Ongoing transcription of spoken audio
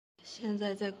现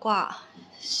在在挂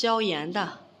消炎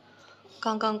的，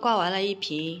刚刚挂完了一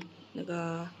瓶那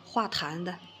个化痰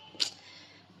的。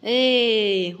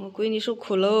哎，我闺女受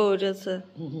苦喽，这次。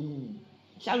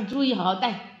下次注意好好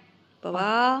带。宝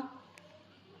宝，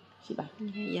洗吧。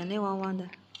你看眼泪汪汪的。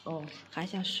哦，还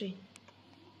想睡。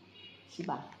洗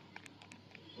吧。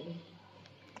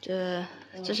这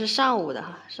是上午的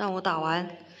哈，上午打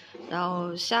完，然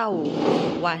后下午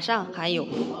晚上还有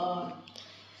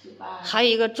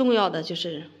一个重要的就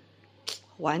是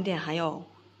晚点还要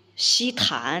吸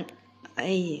痰。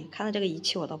哎，看到这个仪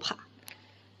器我都怕，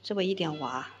这么一点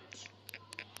娃，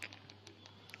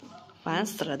烦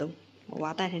死了都，我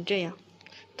娃带成这样，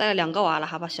带了2个娃了，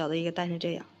还把小的一个带成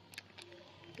这样。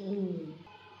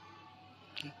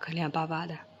可怜巴巴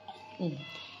的。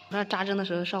那扎针的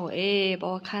时候稍微把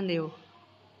我看的哟。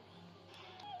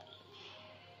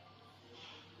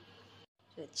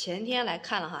前天来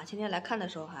看了哈，前天来看的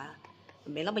时候还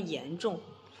没那么严重，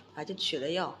就取了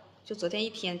药，就昨天一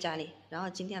天家里，然后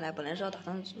今天来本来说打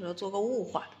算说做个雾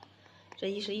化，这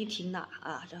医生一听呢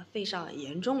这肺上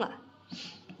严重了，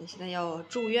现在要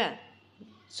住院，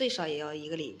最少也要1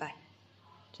个礼拜。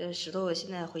这石头现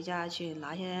在回家去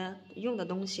拿些用的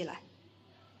东西来。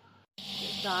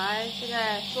小孩现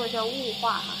在做一下雾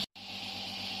化哈，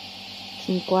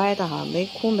挺乖的哈，没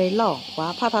哭没闹，我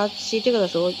还怕他吸这个的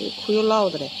时候哭又闹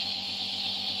的嘞。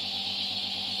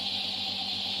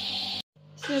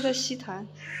现在在吸痰。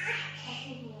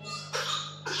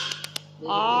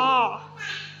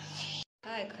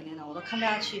太可怜了，我都看不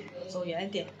下去，走远一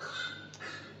点，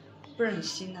不忍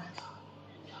心呐。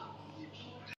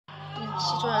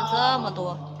吸出来这么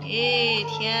多，哎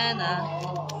天哪！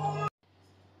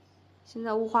现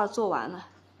在雾化做完了，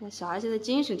那小孩现在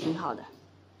精神挺好的。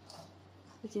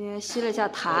今天吸了一下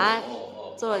痰，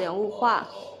做了点雾化。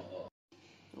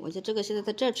我家这个现在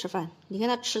在这儿吃饭，你看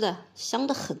他吃的香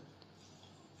得很。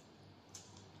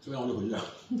这样我就回去了。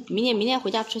明天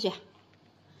回家吃去。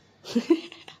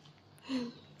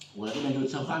我来这边就是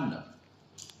吃饭的，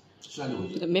吃完就回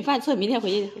去。没饭吃，明天回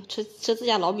去吃自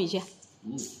家老米去。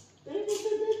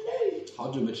好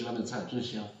久没吃饭的菜，真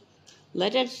香。来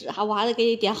这吃，我还得给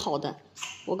你点好的。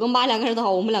我跟妈2个人的话，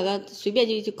我们2个随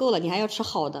便就够了，你还要吃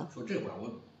好的。说这话我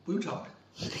不用吃好的。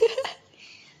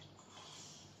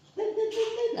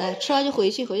吃完就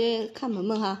回去看萌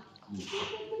萌哈。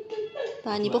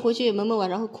你不回去，萌萌晚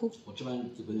上会哭。我吃完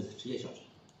就回去吃夜宵。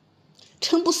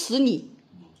撑不死你。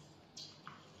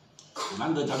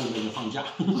难得家里面放假。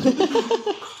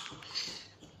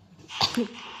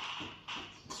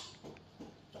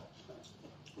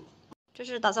这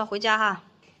是打算回家哈。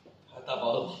还大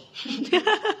包了吗？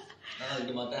那你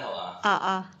给忙带好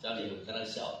啊。家里有在那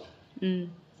小的。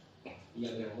应该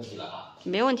没什么问题了啊。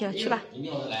没问题了，去吧。明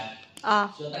天我再来。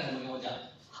需要带什么跟我讲。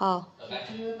好。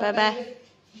拜拜。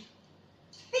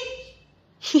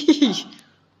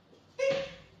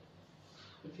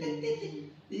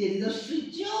你在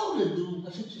睡觉了都，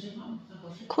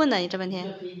困了你这半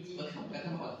天。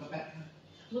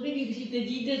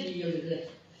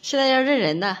现在要认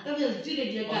人的。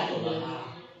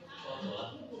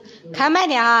开慢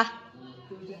点啊。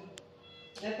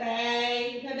拜拜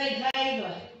开一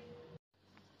个。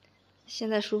现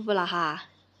在舒服了哈，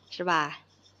是吧？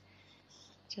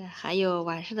这还有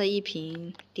晚上的1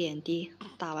瓶点滴，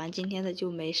打完今天的就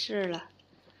没事了。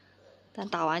但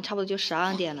打完差不多就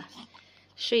12点了，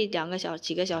睡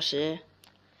几个小时，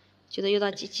觉得又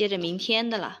到接着明天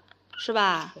的了，是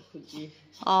吧？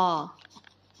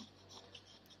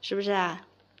是不是啊？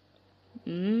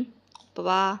宝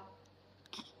宝。